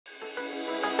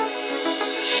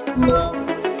I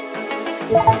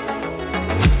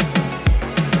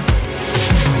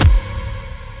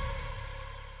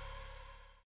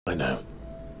know.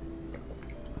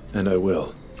 And I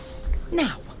will.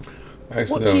 Now, I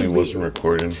accidentally wasn't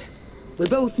recording. We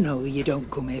both know you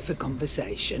don't come here for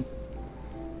conversation.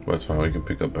 But it's fine, we can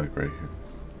pick up back right here.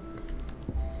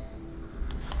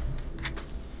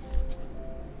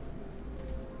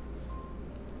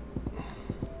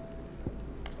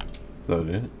 Is that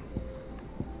it?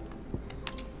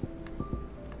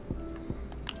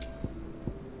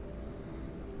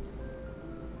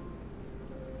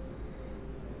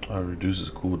 Reduces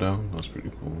cooldown. That's pretty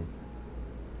cool.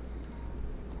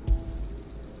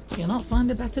 You'll not find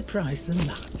a better price than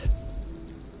that.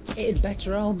 It'd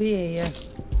better I'll be here.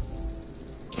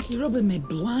 You're rubbing me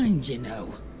blind, you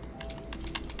know.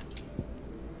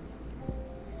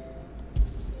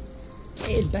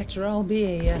 It'd better I'll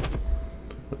be here.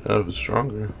 But if it's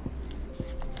stronger.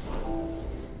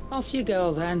 Off you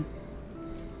go then.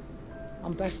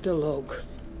 And best of luck.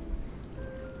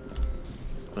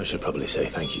 I should probably say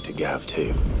thank you to Gav,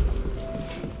 too.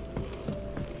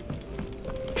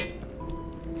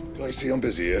 Lacey, I'm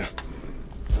busy here.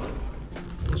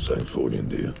 The same for you,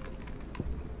 dear.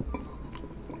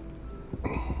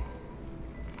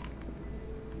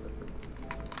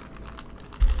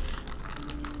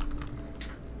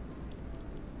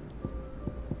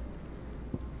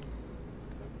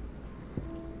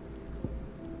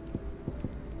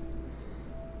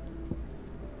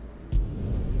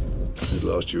 It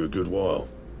lasts you a good while.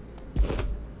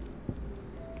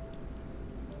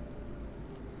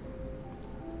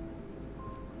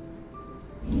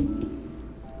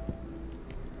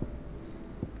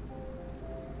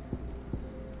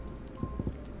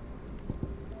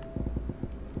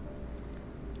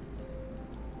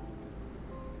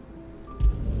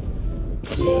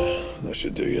 Yeah, that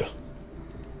should do you.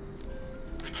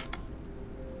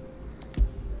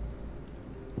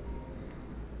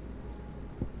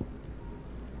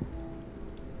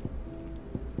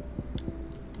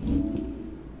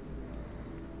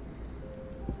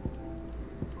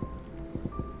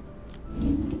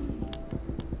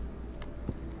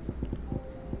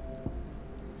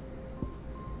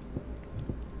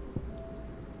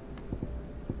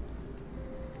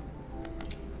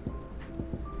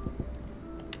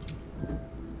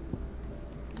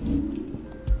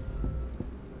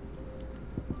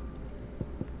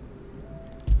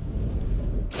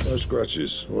 No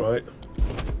scratches, all right?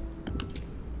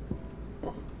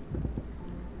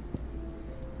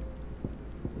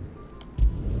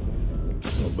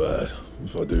 Not bad,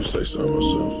 if I do say so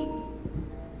myself.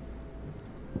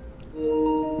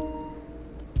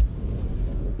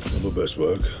 Not my best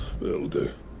work, but it'll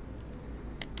do.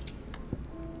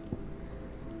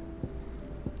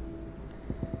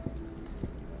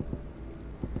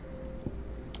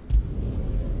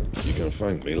 You can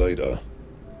thank me later.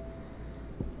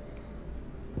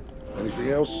 Anything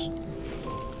else?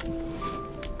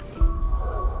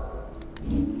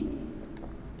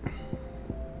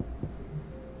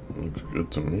 Looks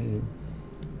good to me.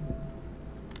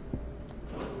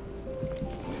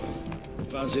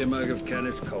 Fancy a mug of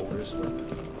Kenneth's Colders?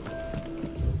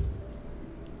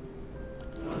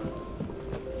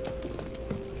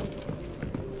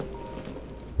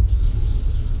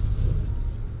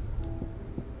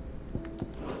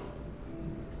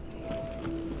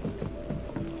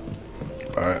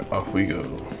 Alright, off we go.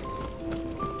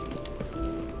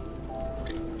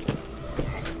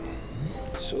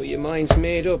 So your mind's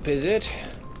made up, is it?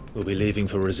 We'll be leaving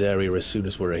for Rosaria as soon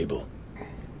as we're able.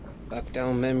 Back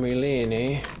down memory lane,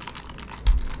 eh?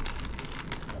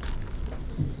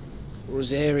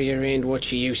 Rosaria ain't what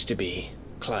she used to be,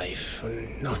 Clive.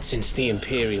 Not since the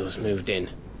Imperials moved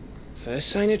in. First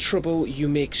sign of trouble, you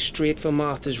make straight for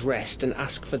Martha's Rest and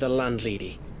ask for the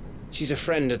landlady. She's a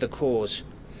friend of the cause.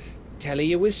 Tell her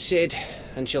you was Sid,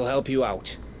 and she'll help you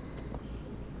out.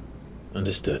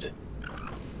 Understood.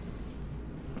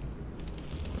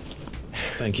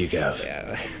 Thank you, Gav.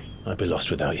 Yeah. I'd be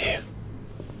lost without you.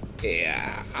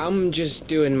 Yeah, I'm just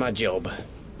doing my job.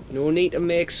 No need to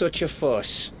make such a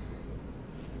fuss.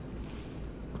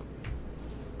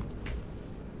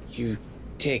 You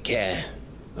take care,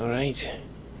 alright?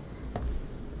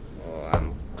 Oh,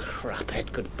 I'm crap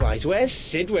at goodbyes. Where's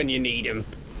Sid when you need him?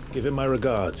 Give him my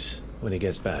regards when he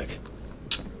gets back.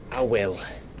 I will.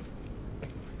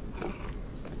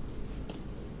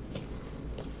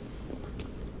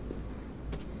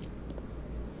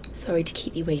 Sorry to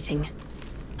keep you waiting.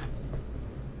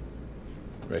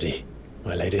 Ready,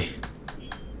 my lady?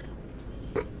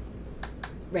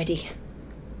 Ready.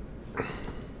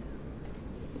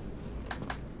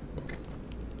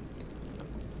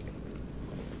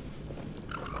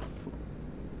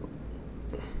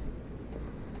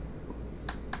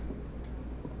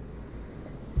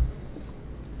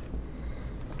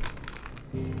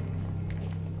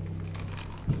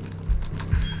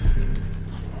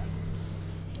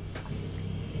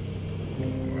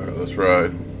 Let's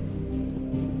ride.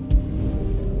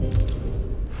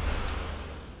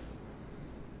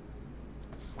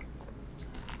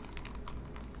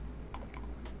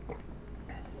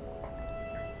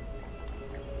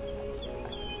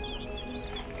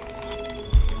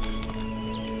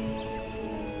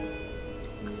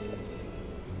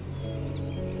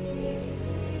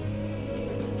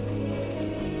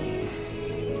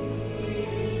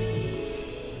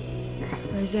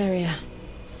 Rosaria.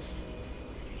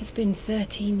 It's been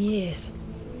 13 years.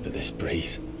 But this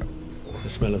breeze, the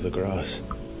smell of the grass,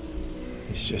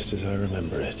 it's just as I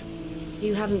remember it.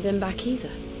 You haven't been back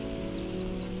either.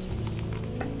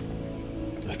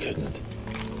 I couldn't.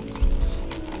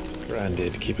 Bran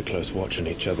did keep a close watch on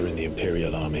each other in the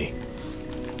Imperial Army.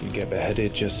 You get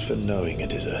beheaded just for knowing a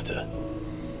deserter.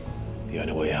 The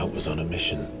only way out was on a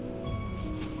mission.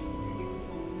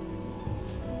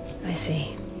 I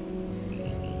see.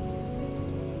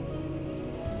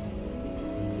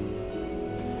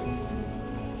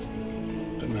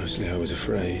 But mostly I was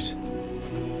afraid.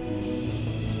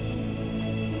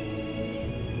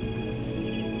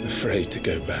 Afraid to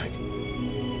go back.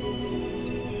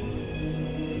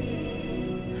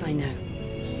 I know.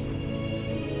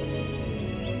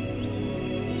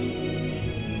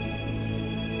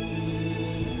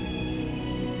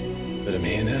 But I'm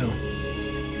here now.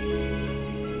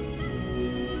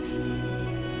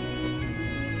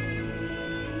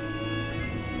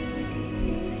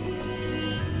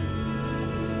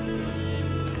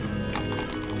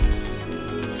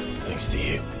 Thanks to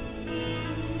you.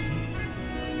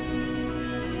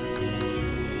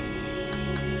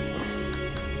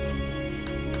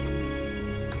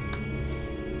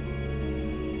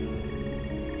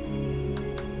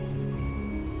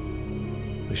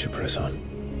 We should press on.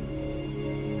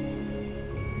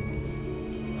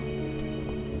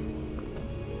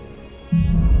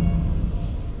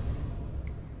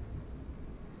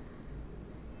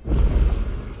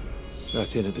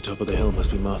 That inn at the top of the hill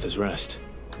must be Martha's Rest.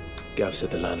 Gav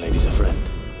said the landlady's a friend.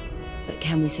 But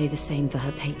can we say the same for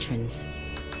her patrons?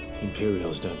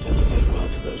 Imperials don't tend to take well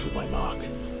to those with my mark.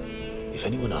 If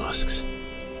anyone asks,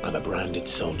 I'm a branded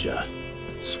soldier,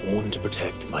 sworn to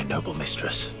protect my noble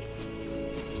mistress.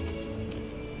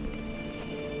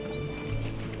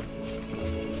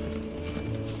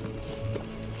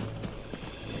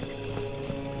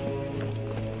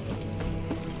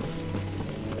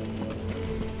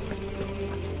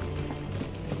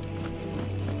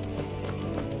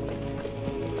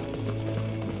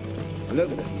 Look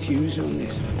at the fuse on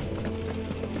this.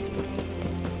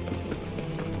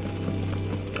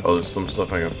 Oh, there's some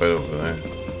stuff I can fight over there.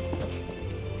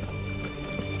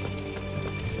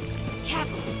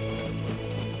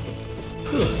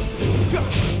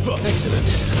 Excellent.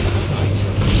 Fight.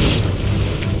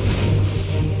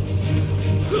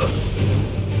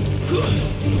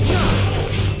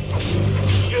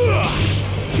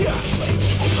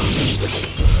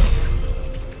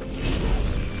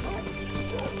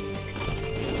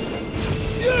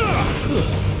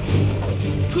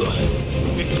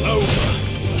 It's over.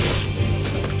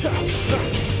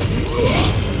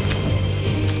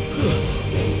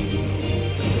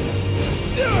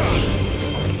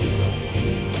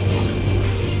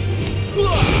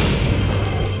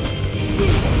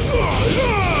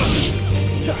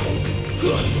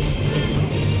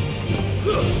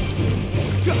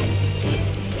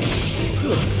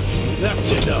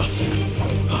 That's enough.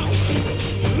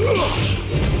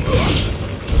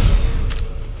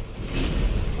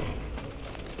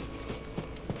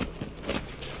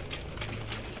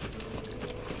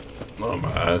 Oh,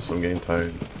 my ass, I'm getting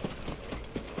tired.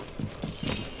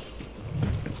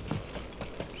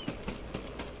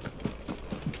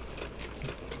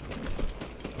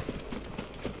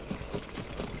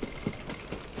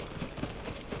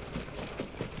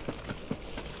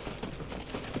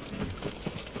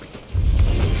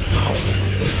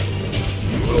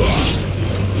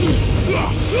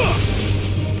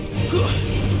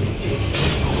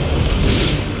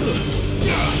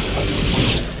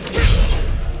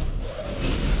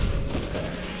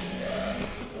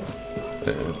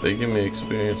 If they give me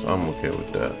experience, I'm okay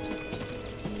with that.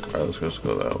 Alright, let's just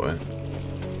go that way.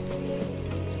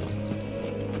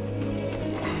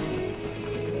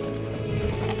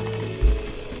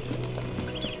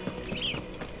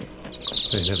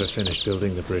 They never finished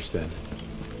building the bridge then.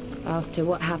 After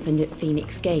what happened at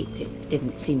Phoenix Gate, it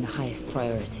didn't seem the highest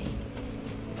priority.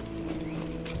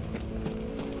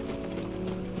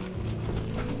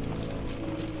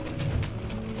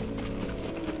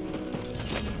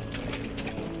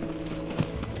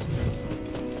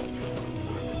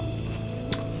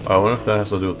 I wonder if that has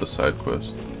to do with the side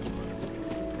quest.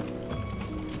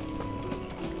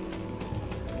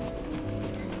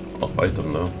 fight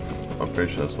them though. I'm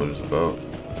pretty sure that's what it's about.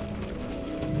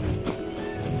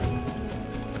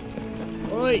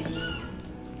 Oi!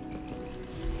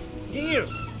 Here,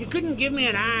 you couldn't give me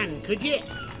an hand, could you?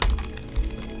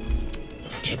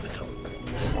 Typical.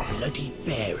 Bloody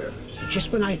bearer.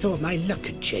 Just when I thought my luck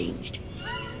had changed.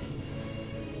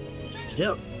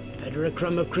 Still, better a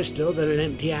crumb of crystal than an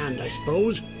empty hand, I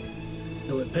suppose.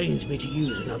 Though it pains me to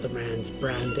use another man's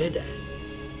branded.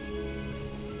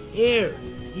 Here,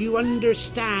 you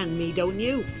understand me, don't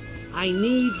you? I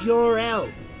need your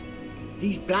help.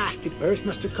 These blasted birds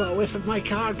must have caught a whiff of my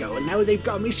cargo, and now they've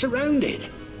got me surrounded.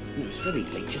 It was very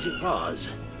late as it was.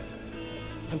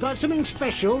 I've got something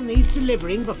special needs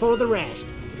delivering before the rest,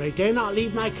 but I dare not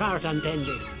leave my cart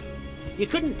untended. You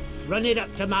couldn't run it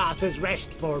up to Martha's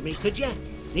Rest for me, could you?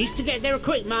 Needs to get there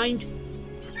quick, mind.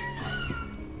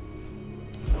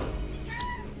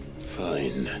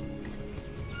 Fine.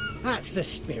 That's the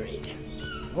spirit.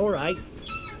 All right.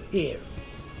 Here.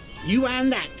 You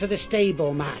hand that to the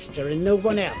stable master and no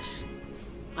one else.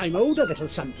 I'm owed a little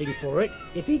something for it.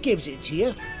 If he gives it to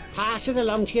you, pass it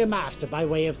along to your master by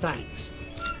way of thanks.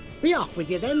 Be off with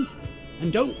you then,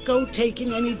 and don't go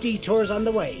taking any detours on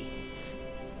the way.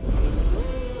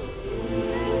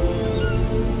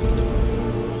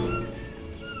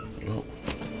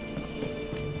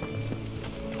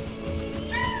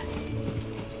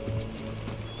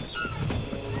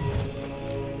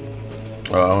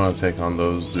 Oh, I want to take on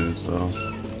those dudes though.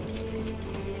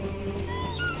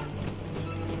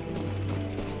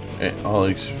 All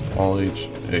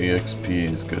EXP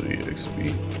is good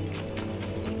EXP.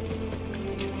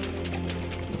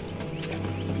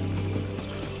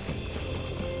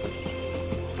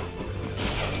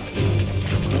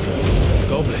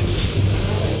 Goblins.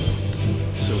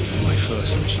 So my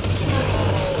first mission is in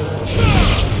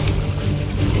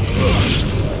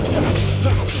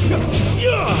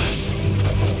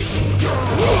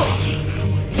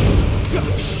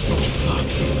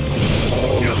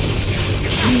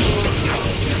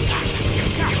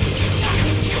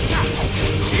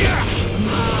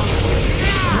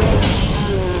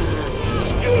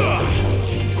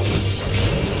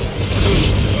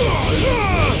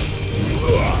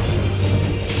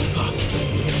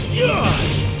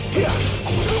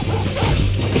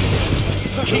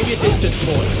Keep your distance,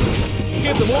 boy.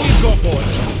 Give them all you've got, boy.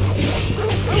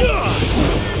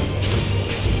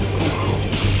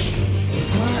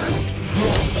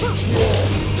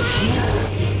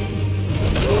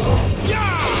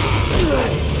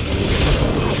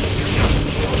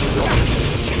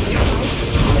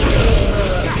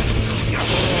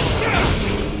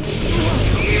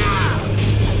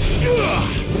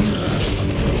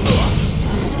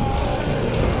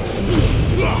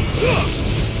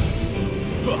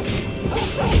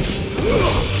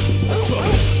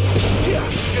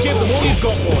 Give them all you've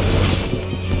got, boy.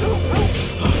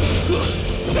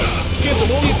 Give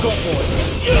them all you've got, boy.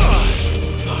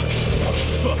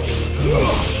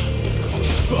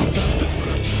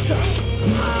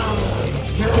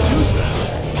 But who's that?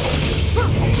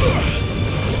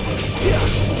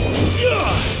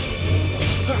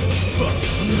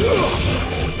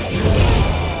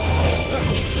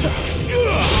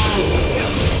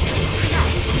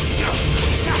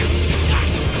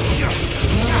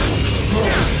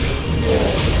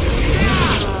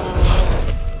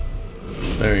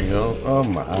 There you go. Oh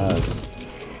my eyes.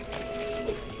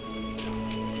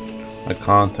 My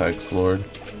contacts, Lord.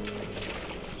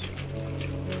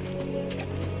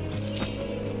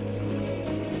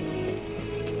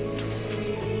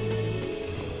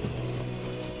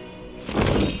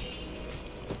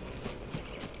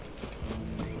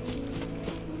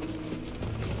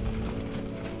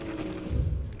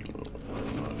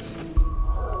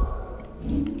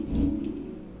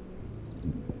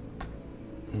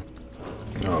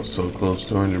 Oh, so close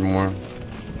to 100 more.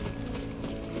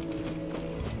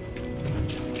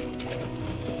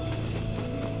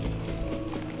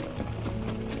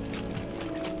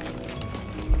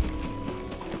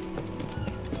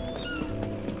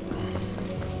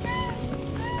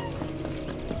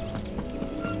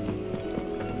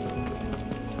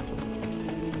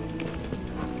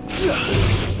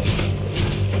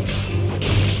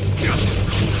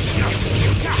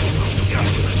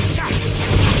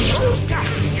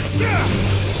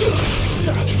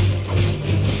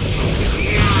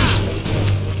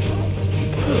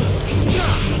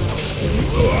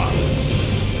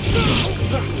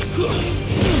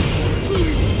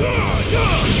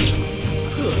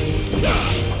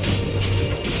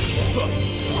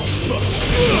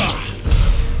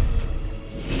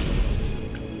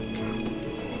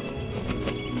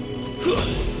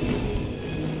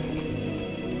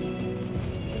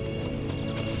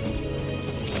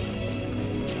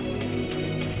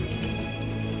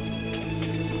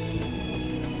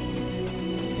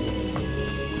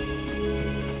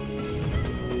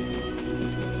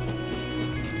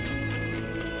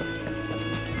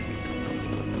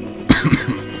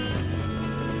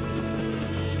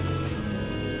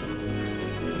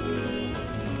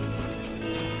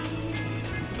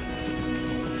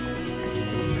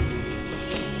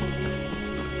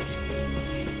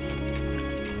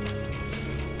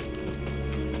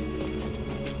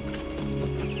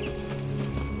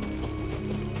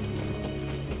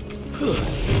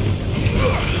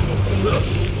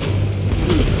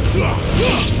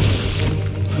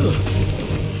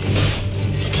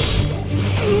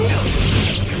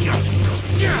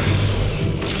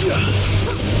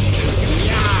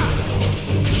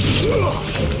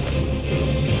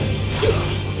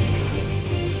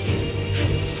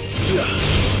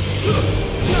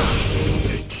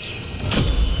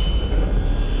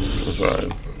 That's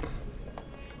right.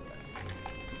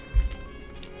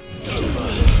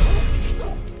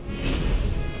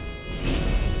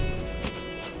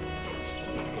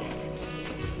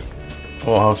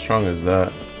 Oh, how strong is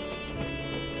that?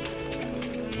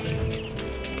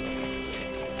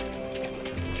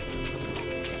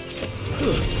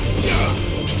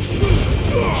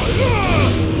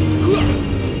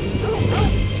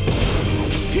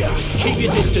 Keep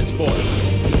your distance, boy.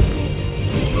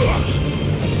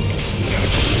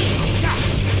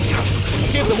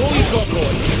 Give them all you've got,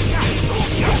 boy.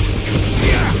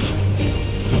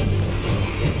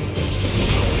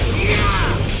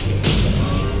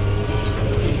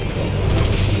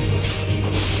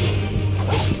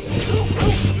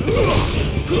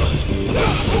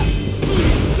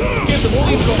 Give them all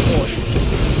you've got, boy.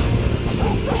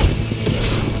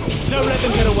 Don't let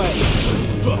them get away.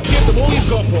 Give them all you've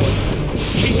got, boy.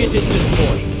 Keep your distance,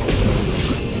 boy.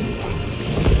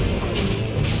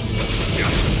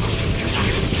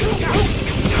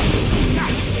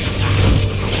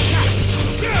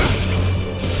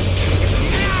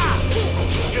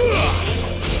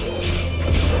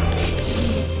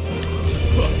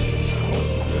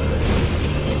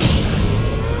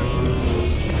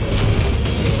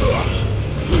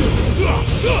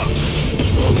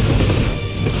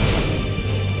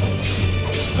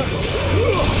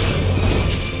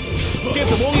 Give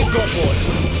them all you've got, boy.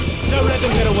 Don't let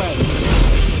them get away.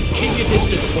 Keep your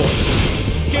distance, boy.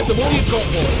 Give them all you've got,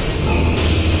 boy.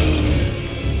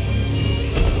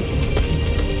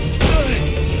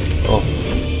 Oh.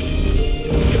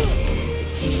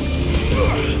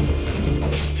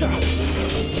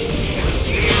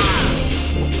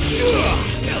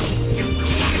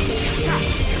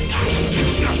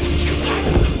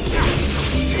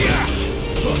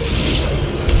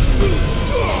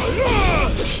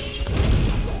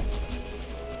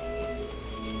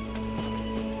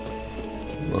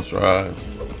 That's right.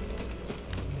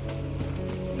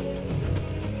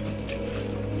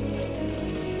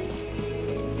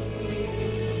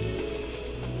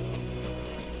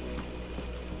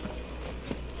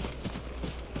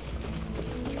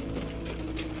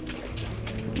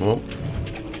 Well.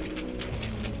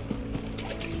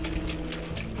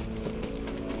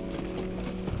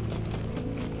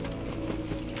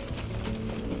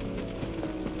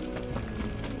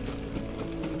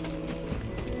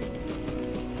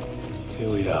 Here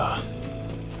we are.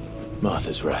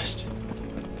 Martha's Rest.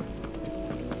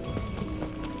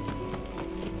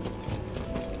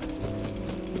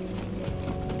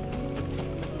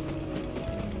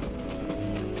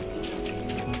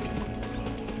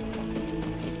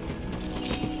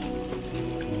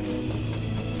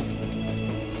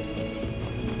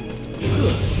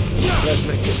 Let's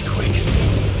make this quick.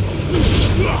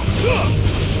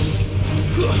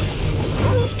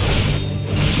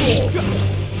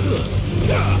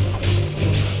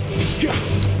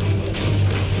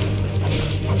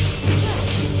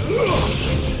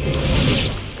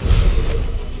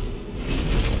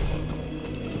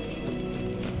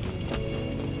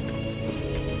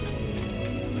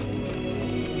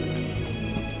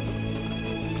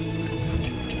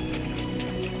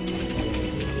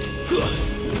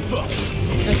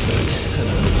 Excellent.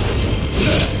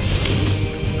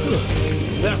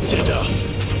 That's enough.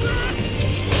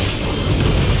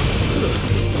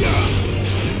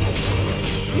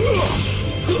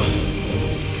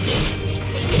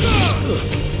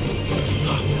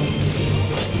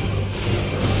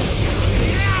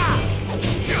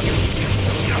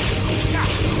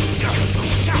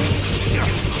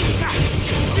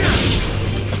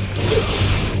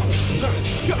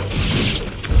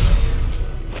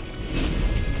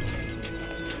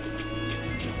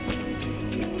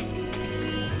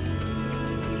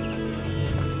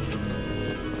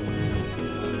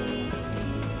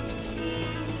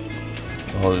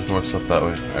 Oh, there's more stuff that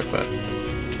way. I bet.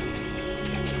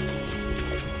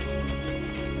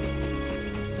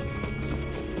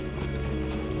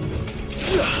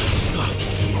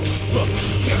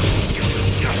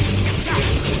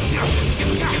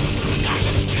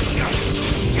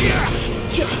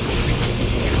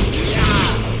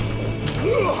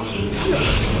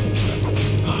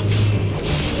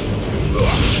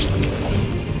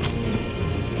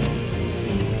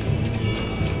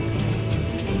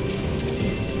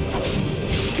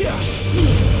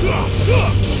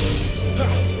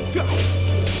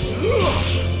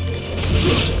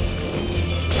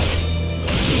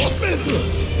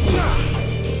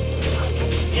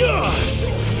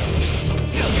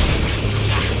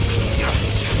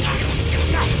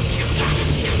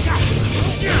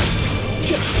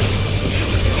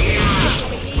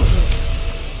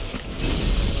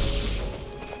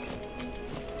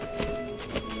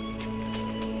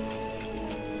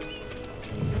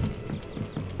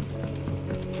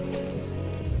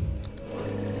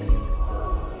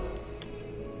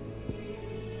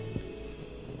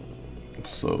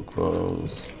 so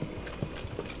close.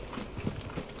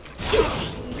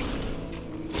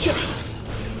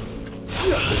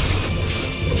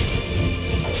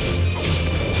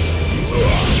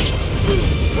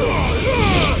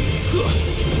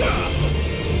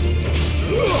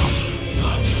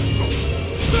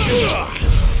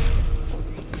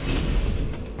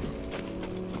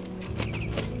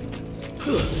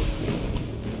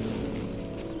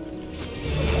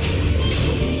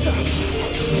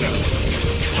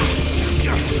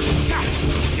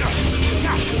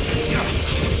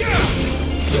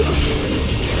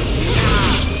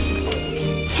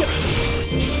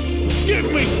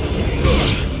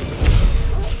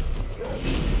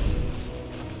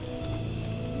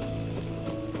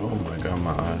 Oh my god,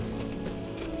 my eyes.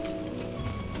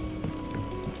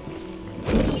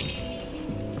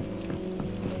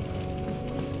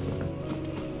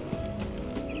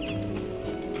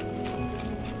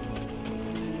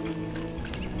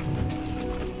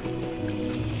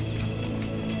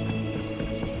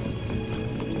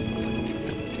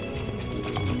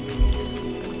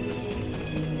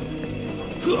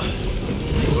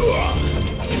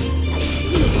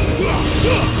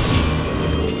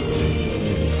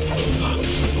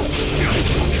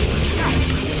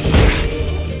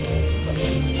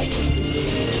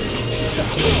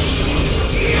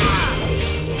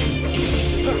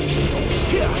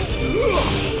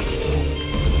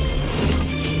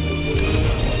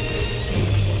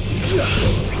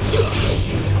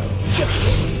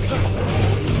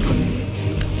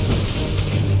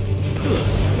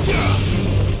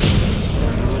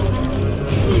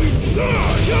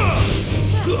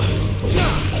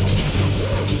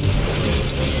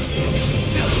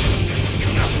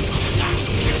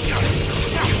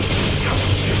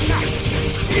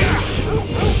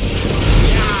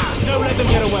 Don't let them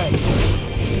get away.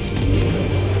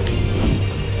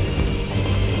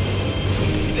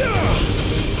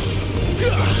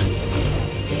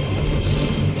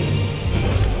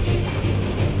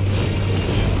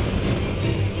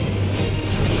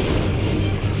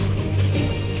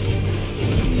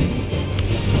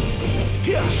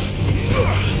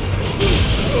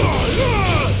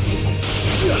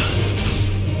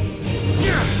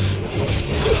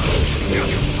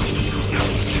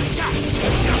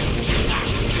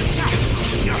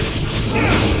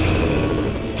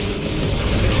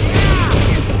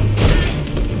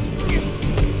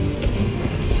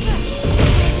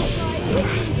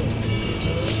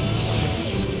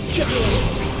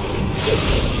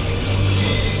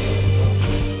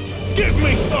 Give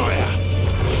me fire!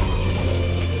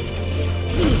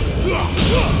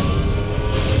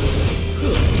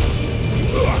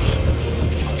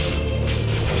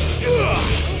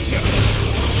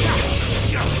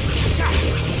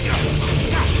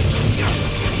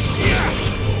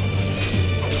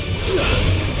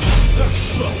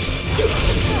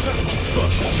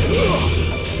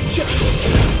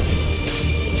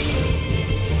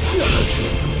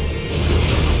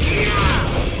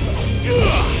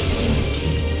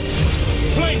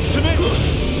 Flames to me!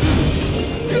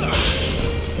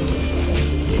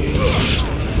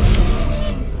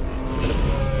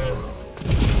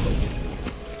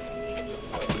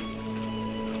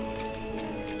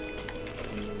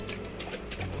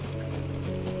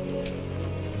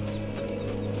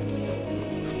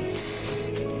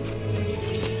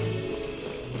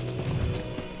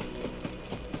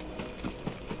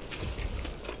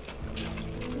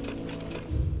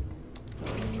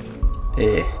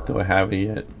 Do I have it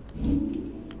yet?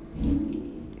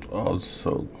 Oh, it's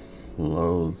so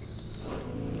close.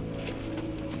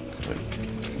 Like a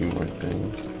few more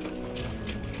things.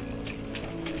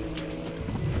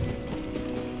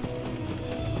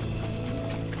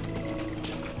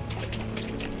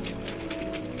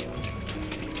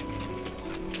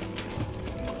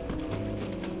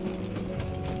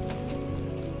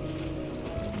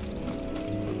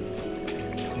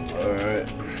 Alright.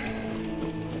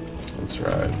 Let's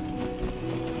ride.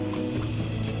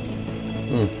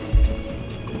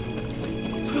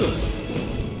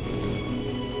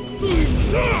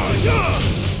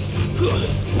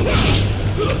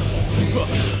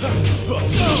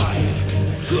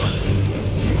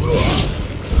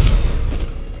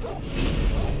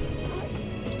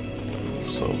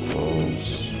 So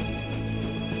close.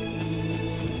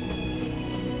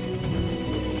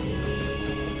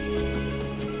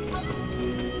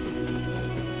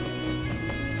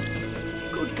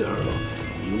 Good girl.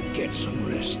 You get some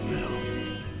rest now.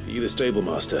 Are you the stable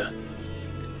master?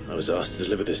 I was asked to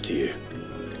deliver this to you.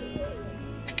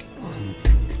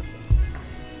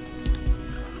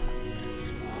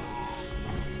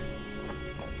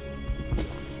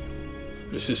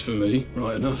 This is for me,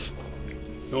 right enough.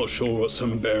 Not sure what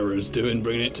some bearer's doing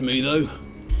bringing it to me, though.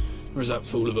 Where's that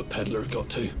fool of a peddler got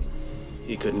to?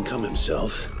 He couldn't come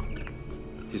himself.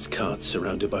 His cart's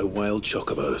surrounded by wild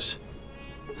chocobos.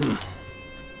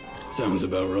 Sounds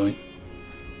about right.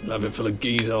 He'll have it full of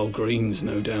Gizal greens,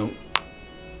 no doubt.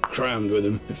 Crammed with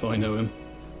him, if I know him.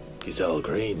 Gizal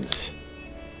greens.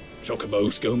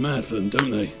 Chocobos go mad for them, don't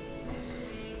they?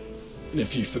 And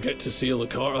if you forget to seal the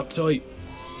cart up tight,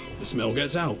 the smell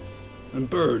gets out, and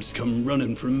birds come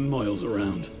running from miles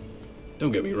around.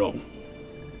 Don't get me wrong.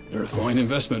 They're a fine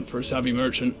investment for a savvy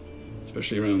merchant,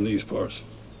 especially around these parts.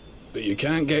 But you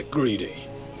can't get greedy,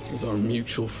 as our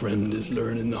mutual friend is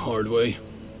learning the hard way.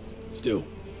 Still,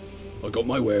 I got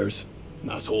my wares,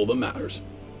 and that's all that matters.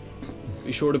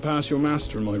 Be sure to pass your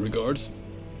master my regards.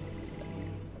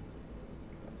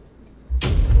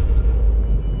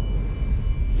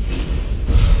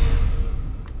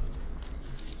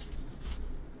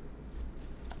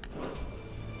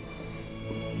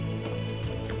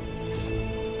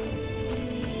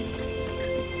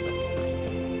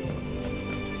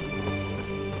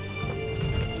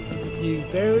 You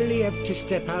barely have to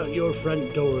step out your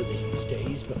front door these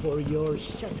days before you're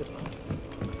set upon.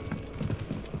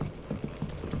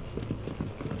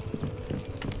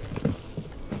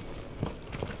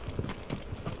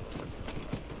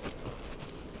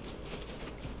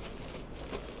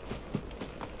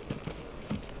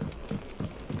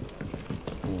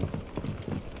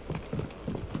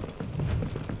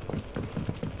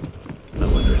 I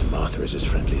wonder if Martha is as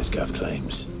friendly as Gav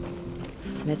claims.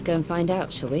 Let's go and find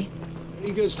out, shall we? When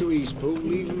he goes to Eastpool,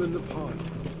 leave him in the pie.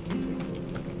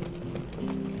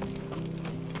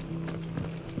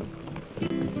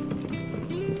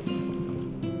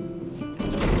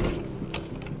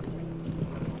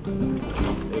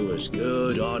 It was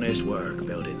good, honest work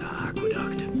building the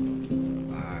aqueduct.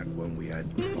 Back when we had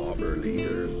proper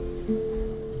leaders.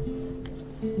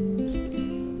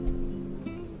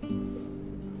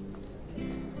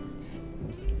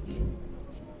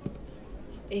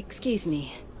 Excuse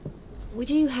me. Would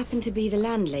you happen to be the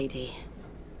landlady?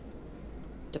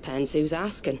 Depends who's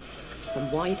asking,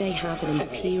 and why they have an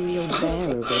Imperial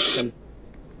bearer with them.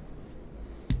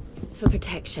 For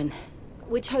protection,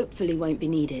 which hopefully won't be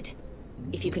needed.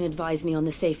 If you can advise me on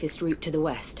the safest route to the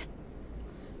west.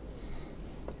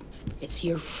 It's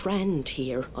your friend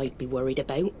here I'd be worried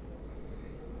about.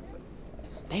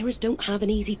 Bearers don't have an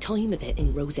easy time of it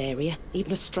in Rosaria.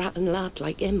 Even a Stratton lad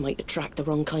like him might attract the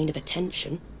wrong kind of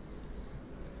attention.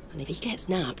 And if he gets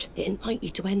nabbed, it ain't likely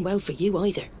to end well for you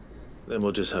either. Then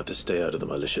we'll just have to stay out of the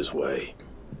malicious way.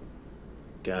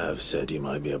 Gav said you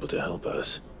might be able to help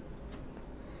us.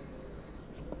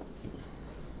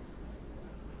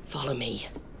 Follow me.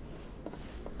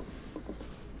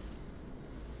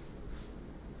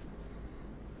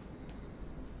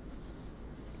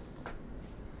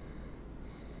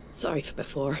 Sorry for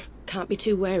before. Can't be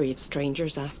too wary of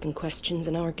strangers asking questions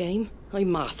in our game.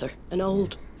 I'm Martha, an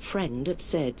old friend of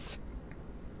Sid's.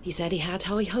 He said he had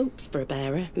high hopes for a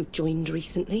bearer who joined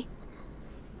recently.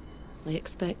 I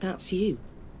expect that's you.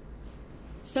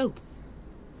 So,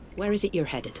 where is it you're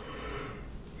headed?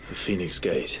 The Phoenix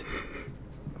Gate.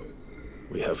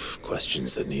 We have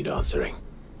questions that need answering.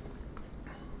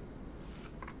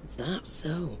 Is that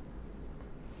so?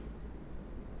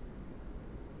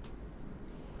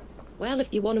 Well,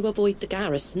 if you want to avoid the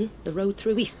garrison, the road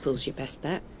through Eastpool's your best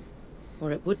bet.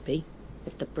 Or it would be,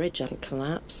 if the bridge hadn't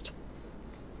collapsed.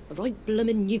 A right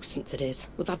bloomin' nuisance it is.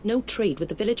 We've had no trade with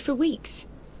the village for weeks.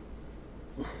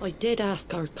 I did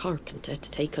ask our carpenter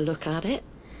to take a look at it.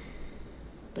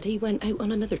 But he went out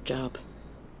on another job,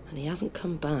 and he hasn't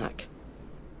come back.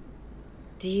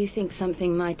 Do you think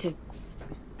something might have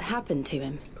happened to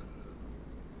him?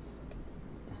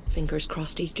 Fingers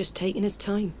crossed he's just taking his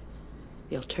time.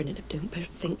 The alternative don't bear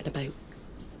thinking about.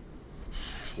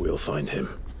 We'll find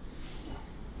him.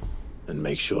 And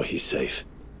make sure he's safe.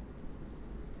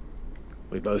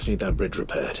 We both need that bridge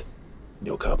repaired.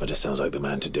 Your carpenter sounds like the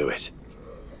man to do it.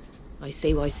 I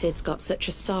see why Sid's got such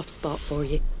a soft spot for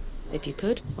you. If you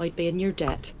could, I'd be in your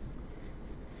debt.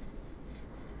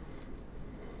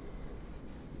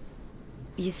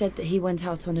 You said that he went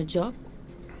out on a job?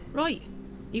 Right.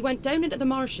 He went down into the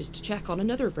marshes to check on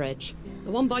another bridge.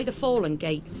 The one by the Fallen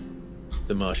Gate.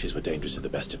 The marshes were dangerous at the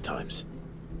best of times.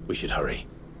 We should hurry.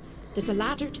 There's a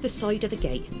ladder to the side of the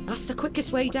gate. That's the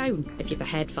quickest way down, if you've a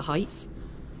head for heights.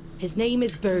 His name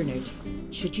is Bernard.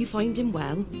 Should you find him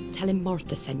well, tell him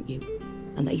Martha sent you,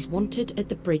 and that he's wanted at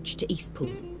the bridge to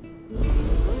Eastpool.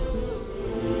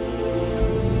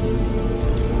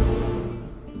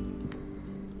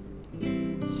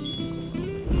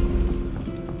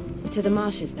 To the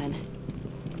marshes, then.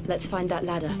 Let's find that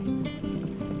ladder.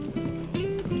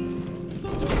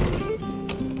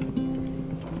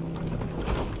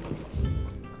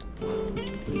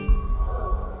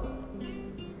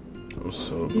 I'm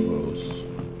so close.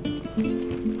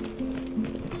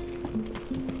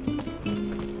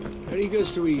 There he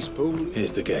goes to Eastpool.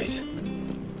 Here's the gate.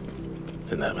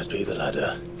 And that must be the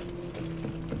ladder.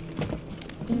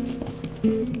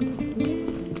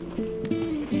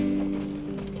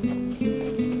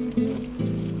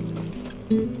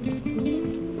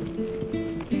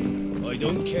 I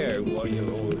don't care what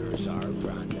your orders are,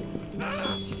 Brandon.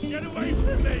 Get away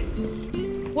from me!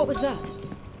 What was that?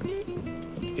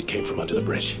 It came from under the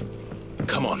bridge.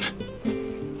 Come on.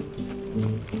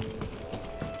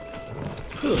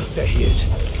 There he is.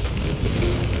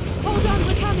 Hold on,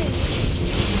 we're coming!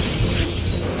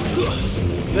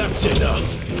 That's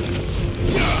enough.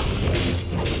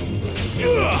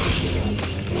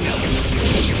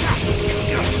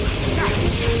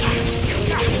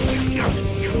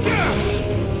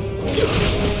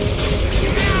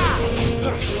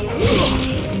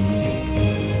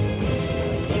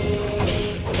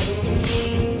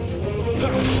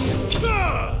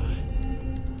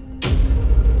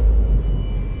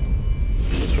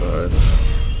 That's right.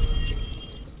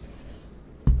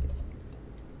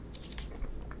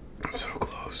 So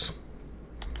close.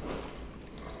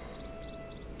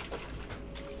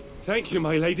 Thank you,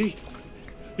 my lady.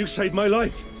 You saved my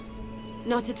life.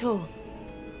 Not at all.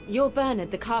 You're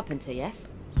Bernard the carpenter, yes?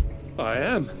 I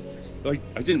am. I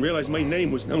didn't realize my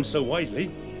name was known so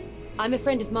widely. I'm a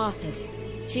friend of Martha's.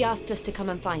 She asked us to come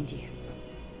and find you.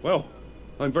 Well,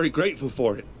 I'm very grateful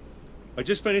for it. I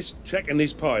just finished checking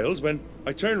these piles when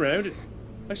I turn round.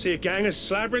 I see a gang of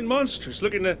slavering monsters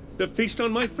looking to feast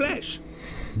on my flesh.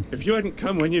 If you hadn't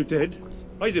come when you did,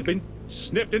 I'd have been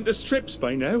snipped into strips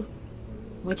by now.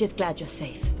 We're just glad you're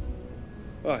safe.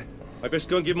 I best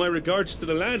go and give my regards to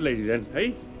the landlady then,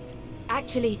 eh?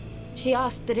 Actually, she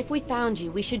asked that if we found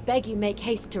you, we should beg you make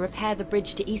haste to repair the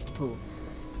bridge to Eastpool.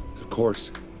 Of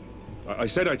course. I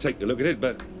said I'd take a look at it,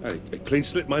 but it clean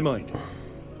slipped my mind.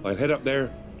 I'll head up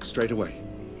there straight away.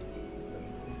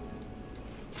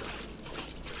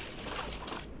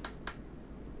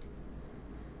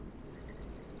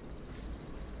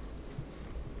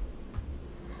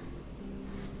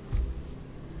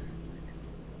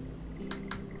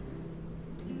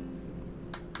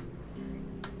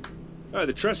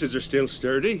 The trusses are still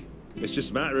sturdy. It's just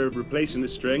a matter of replacing the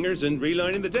stringers and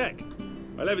relining the deck.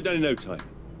 I'll have it done in no time.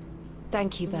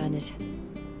 Thank you, Bernard.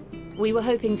 We were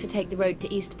hoping to take the road to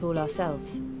Eastpool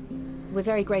ourselves. We're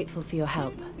very grateful for your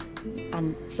help.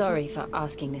 And sorry for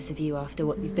asking this of you after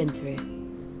what you've been through.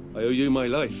 I owe you my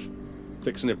life.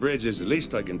 Fixing a bridge is the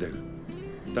least I can do.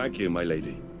 Thank you, my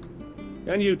lady.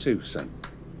 And you too, son.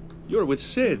 You're with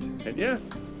Sid, ain't ya?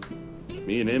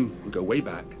 Me and him, we go way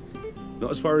back. Not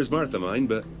as far as Martha, mind,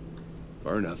 but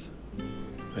far enough.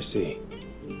 I see.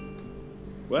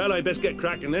 Well, I best get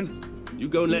cracking then. You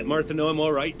go and let Martha know I'm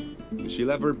all right. She'll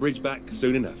have her bridge back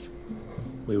soon enough.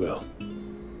 We will.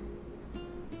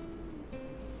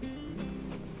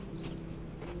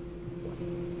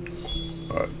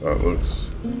 That looks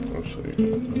actually.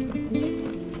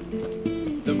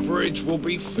 The bridge will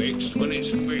be fixed when it's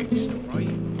fixed, alright?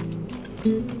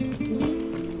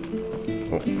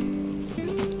 Oh.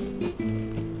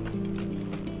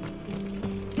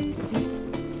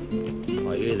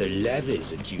 I hear the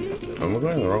levies are due to go. I'm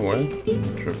going the wrong way.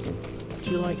 I'm tripping.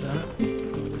 Do you like that?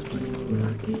 Oh, there's plenty of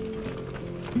that.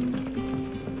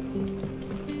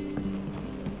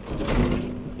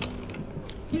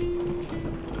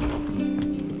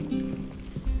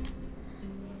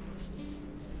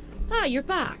 Ah, you're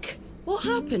back. What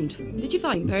happened? Did you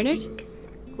find Bernard?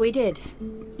 We did.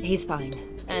 He's fine.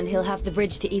 And he'll have the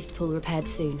bridge to Eastpool repaired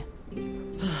soon.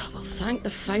 Well, thank the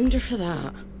Founder for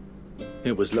that.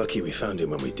 It was lucky we found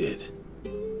him when we did.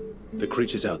 The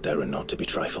creatures out there are not to be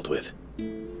trifled with.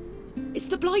 It's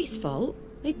the Blight's fault.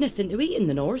 They'd nothing to eat in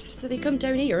the north, so they come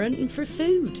down here hunting for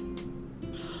food.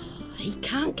 He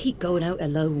can't keep going out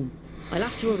alone. I'll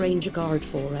have to arrange a guard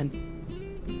for him.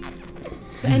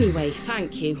 But anyway,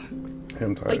 thank you.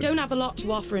 I don't have a lot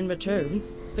to offer in return,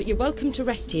 but you're welcome to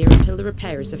rest here until the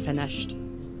repairs are finished.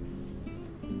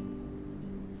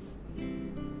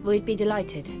 We'd be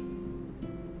delighted.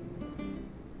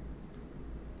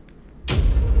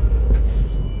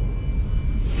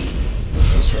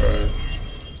 That's right.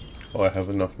 Oh, I have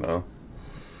enough now.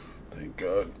 Thank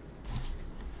God.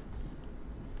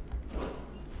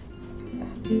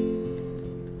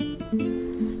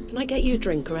 Can I get you a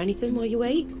drink or anything while you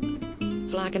wait?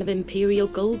 Flagon of Imperial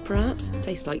Gold, perhaps?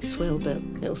 Tastes like swill, but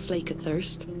it'll slake a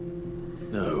thirst.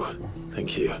 No,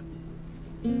 thank you.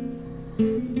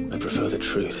 I prefer the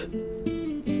truth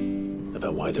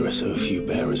about why there are so few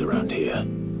bearers around here.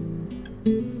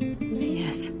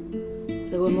 Yes.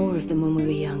 There were more of them when we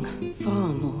were young. Far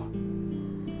more.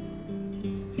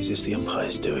 Is this the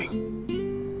Empire's doing?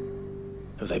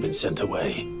 Have they been sent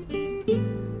away?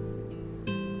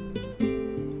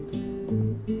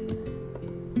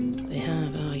 They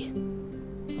have, aye.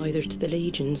 Either to the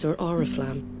Legions or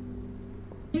Oriflamme.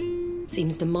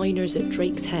 Seems the miners at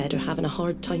Drake's Head are having a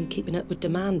hard time keeping up with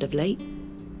demand of late,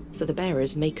 so the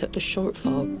bearers make up the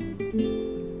shortfall.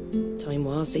 Time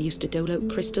was they used to dole out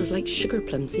crystals like sugar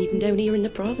plums even down here in the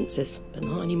provinces, but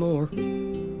not anymore.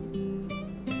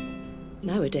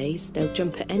 Nowadays, they'll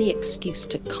jump at any excuse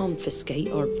to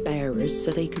confiscate our bearers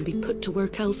so they can be put to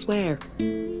work elsewhere.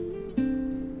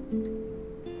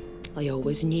 I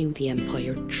always knew the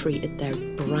Empire treated their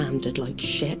branded like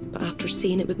shit, but after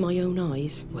seeing it with my own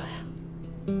eyes, well...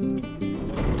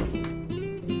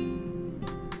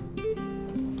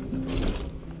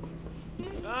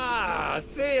 Ah,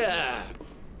 Thea!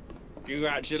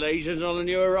 Congratulations on the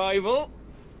new arrival.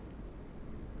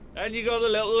 And you got the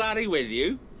little laddie with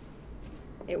you?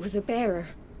 It was a bearer.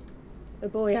 The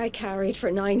boy I carried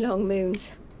for 9 long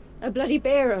moons. A bloody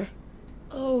bearer.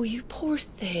 Oh, you poor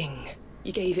thing.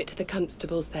 You gave it to the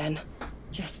constables then?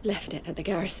 Just left it at the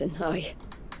garrison, aye.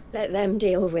 Let them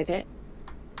deal with it.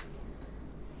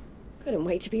 Couldn't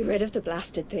wait to be rid of the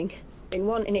blasted thing. Been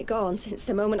wanting it gone since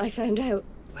the moment I found out.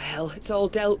 Well, it's all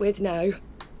dealt with now.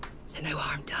 So no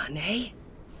harm done, eh?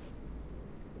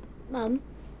 Mum,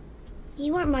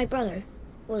 you weren't my brother,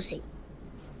 was he?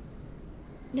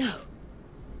 No.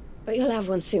 But you'll have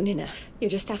one soon enough. You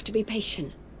just have to be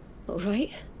patient. All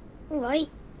right? All right.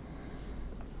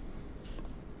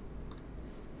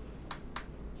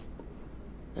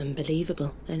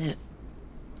 Unbelievable, innit?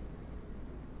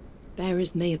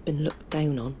 Bearers may have been looked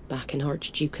down on back in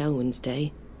Archduke Elwin's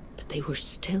day, but they were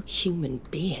still human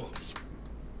beings.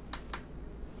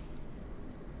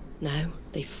 Now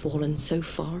they've fallen so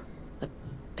far, a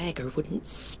beggar wouldn't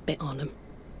spit on them.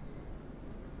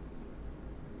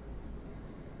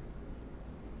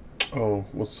 Oh,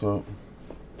 what's up?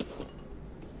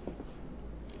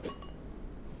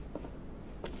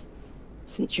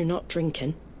 Since you're not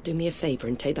drinking, do me a favour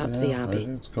and take that to the Abbey.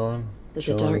 It's gone. There's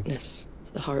Chilling. a darkness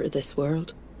at the heart of this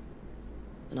world,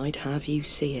 and I'd have you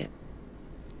see it.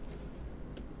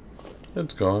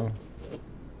 It's gone.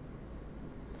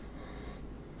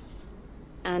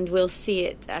 And we'll see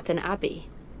it at an abbey?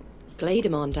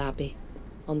 Glademond Abbey,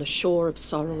 on the shore of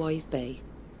Sorrowise Bay.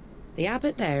 The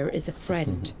abbot there is a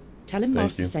friend. Tell him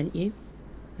Martha sent you,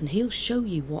 and he'll show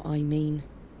you what I mean.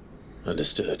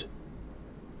 Understood.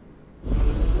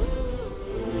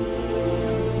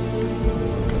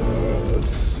 Let's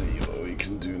see what we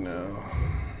can do now.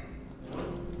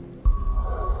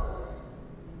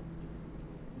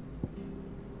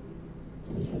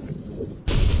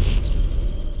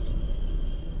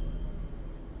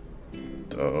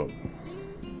 Dope.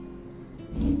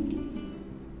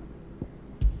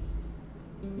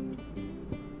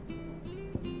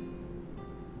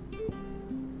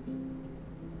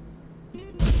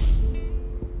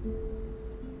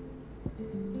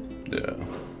 Yeah.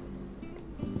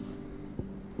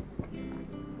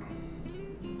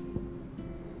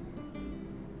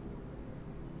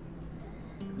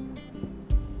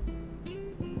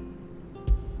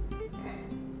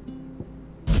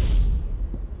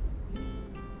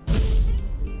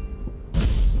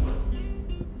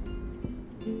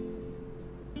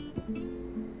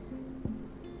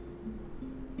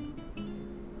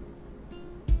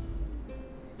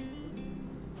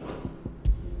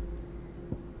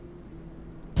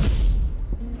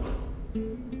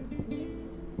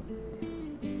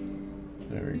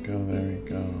 There we go, there we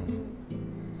go.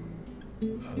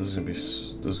 Oh, this is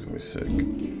gonna be sick.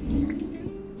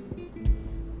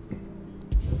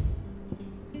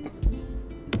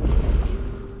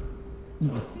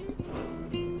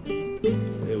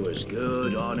 It was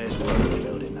good, honest work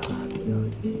building that.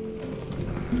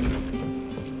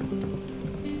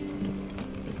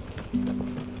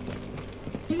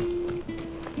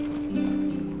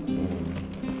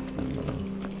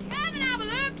 Come and have a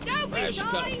look, don't be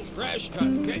shy. Fresh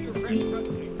cuts, get your fresh cuts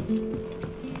here.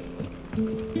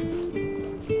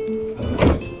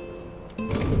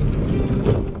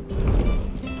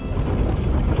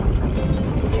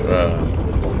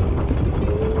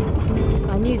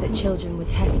 I knew that children were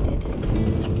tested,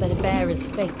 that a bearer's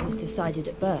fate was decided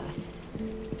at birth.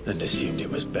 And assumed it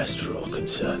was best for all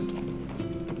concerned.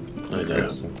 I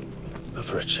know. But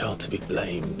for a child to be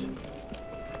blamed,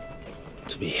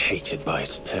 To be hated by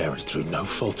its parents through no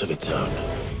fault of its own.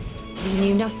 We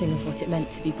knew nothing of what it meant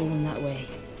to be born that way,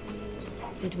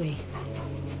 did we?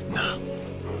 No.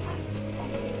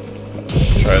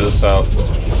 Try this out.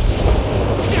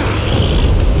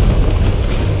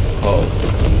 Oh.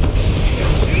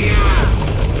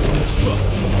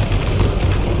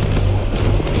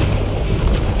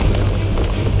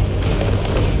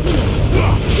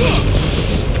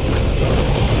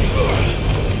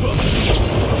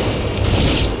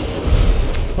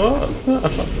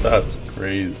 That's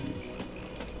crazy.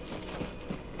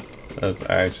 That's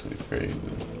actually crazy.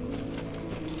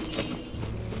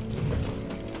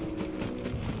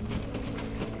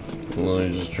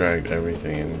 Literally just dragged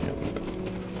everything in here.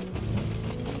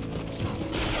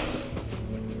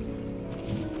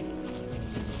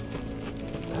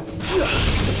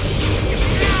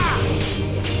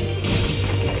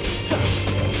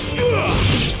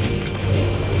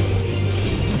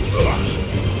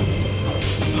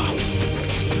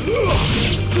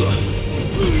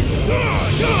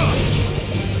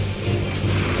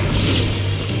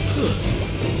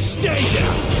 Stay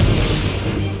down!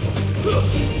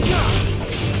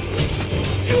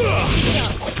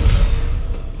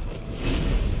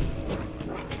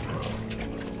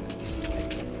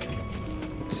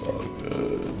 It's all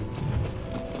good.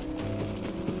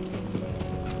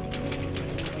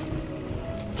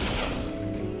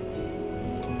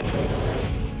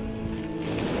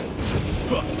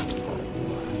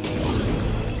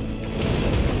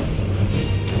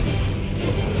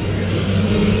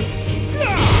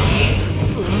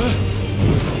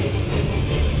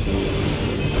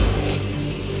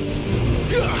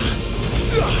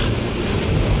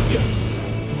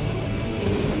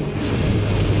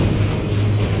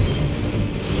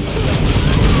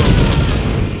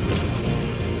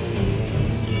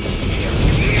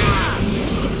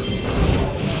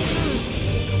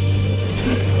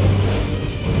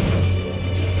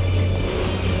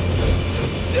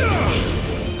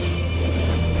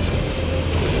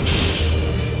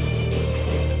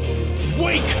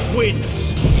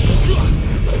 Wins!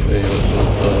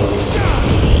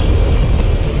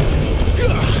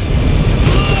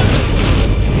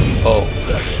 Oh.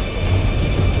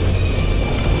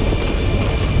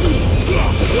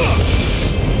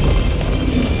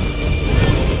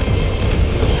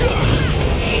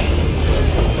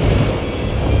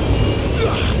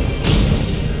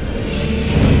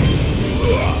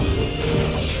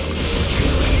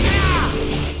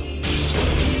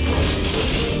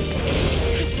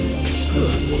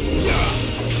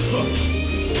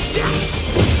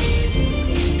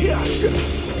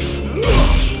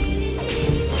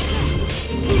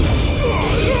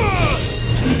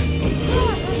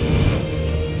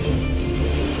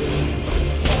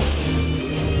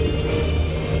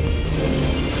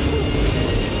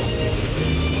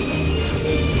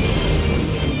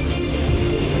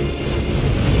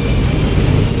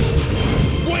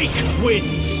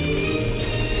 Wins!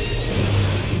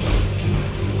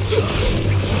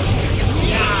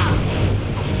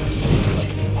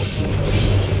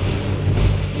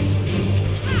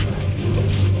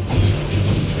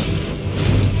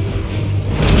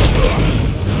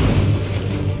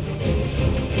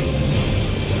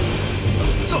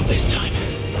 Not this time.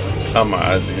 Oh, my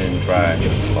eyes are getting dry.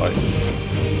 Like.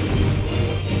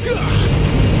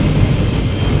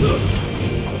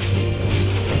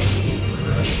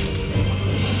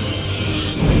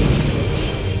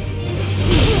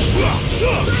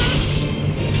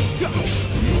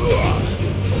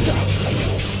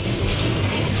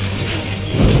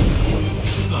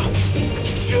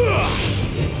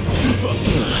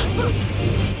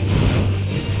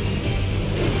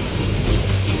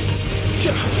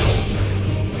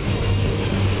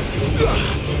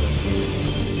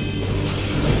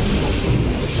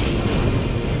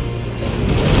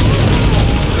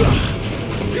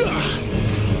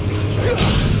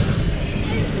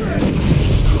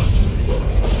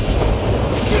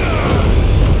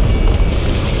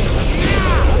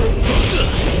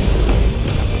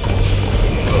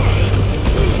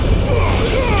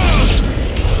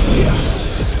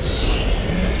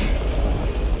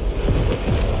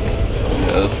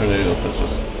 Tornado is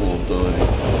such a cool ability.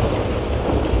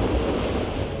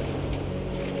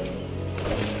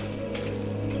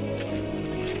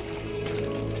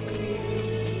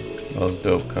 That was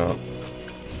dope, cop.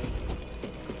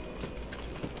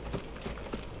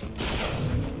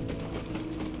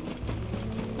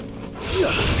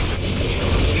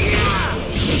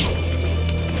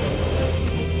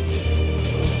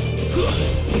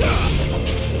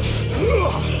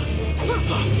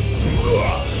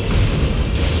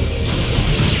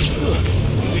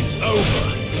 It's over.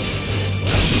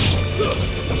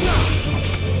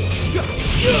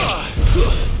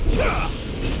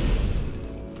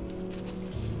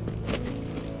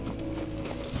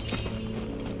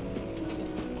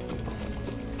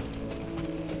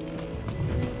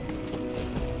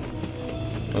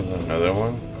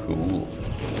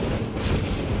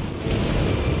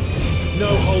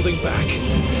 holding back.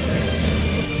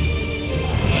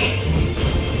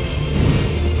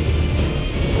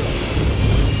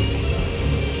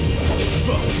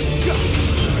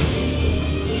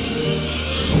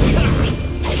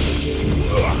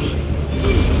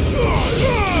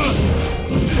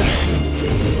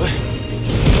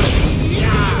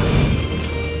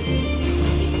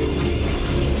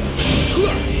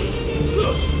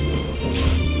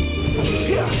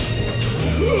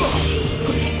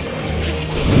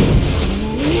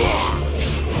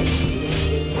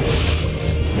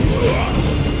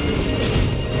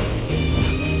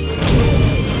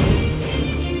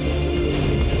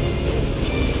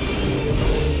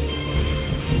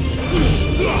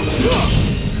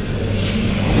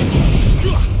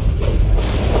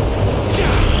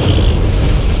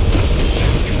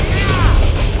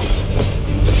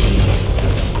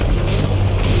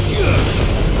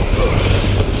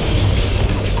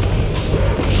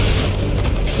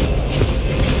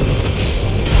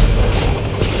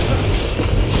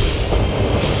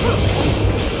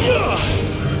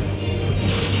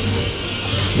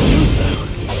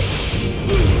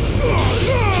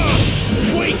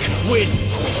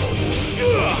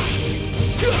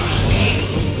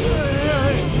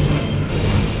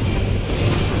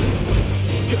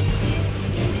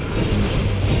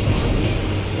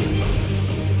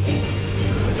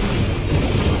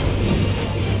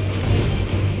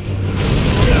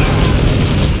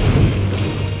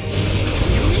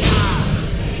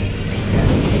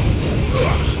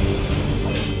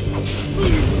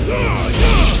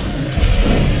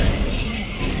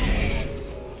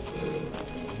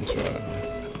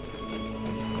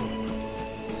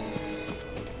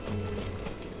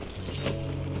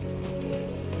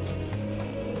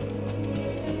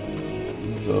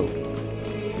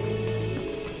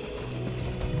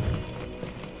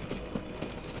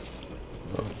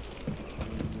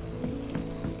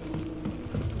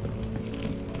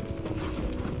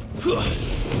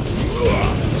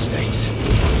 Mistakes.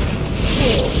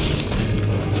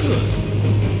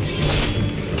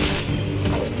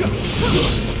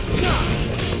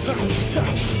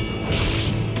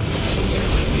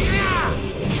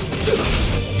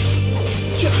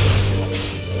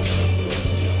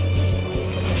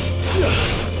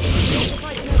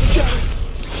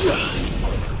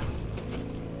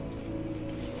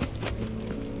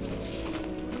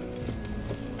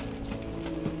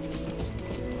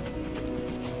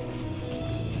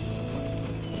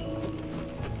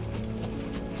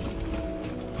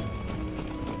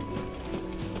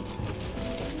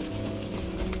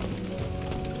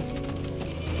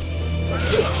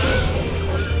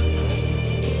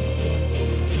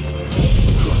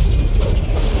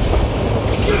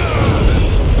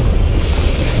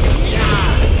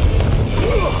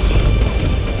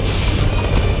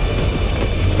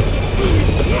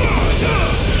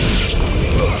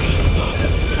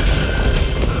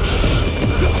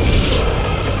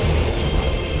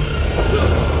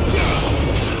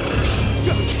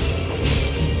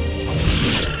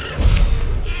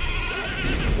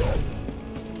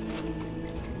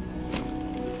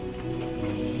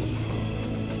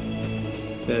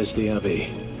 There's the Abbey.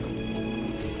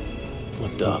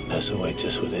 What darkness awaits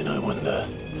us within, I wonder?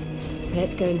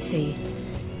 Let's go and see.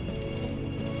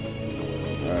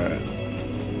 Alright.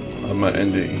 I'm gonna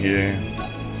end it here.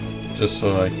 Just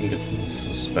so I can get the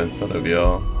suspense out of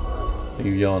y'all.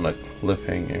 Leave y'all on a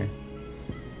cliffhanger.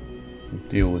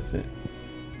 Deal with it.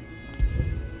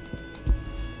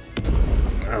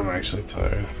 I'm actually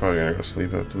tired. Probably gonna go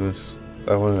sleep after this.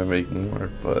 I wanted to make more,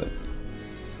 but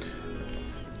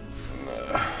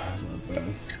it's not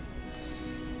bad.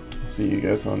 See you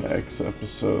guys on the next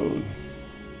episode.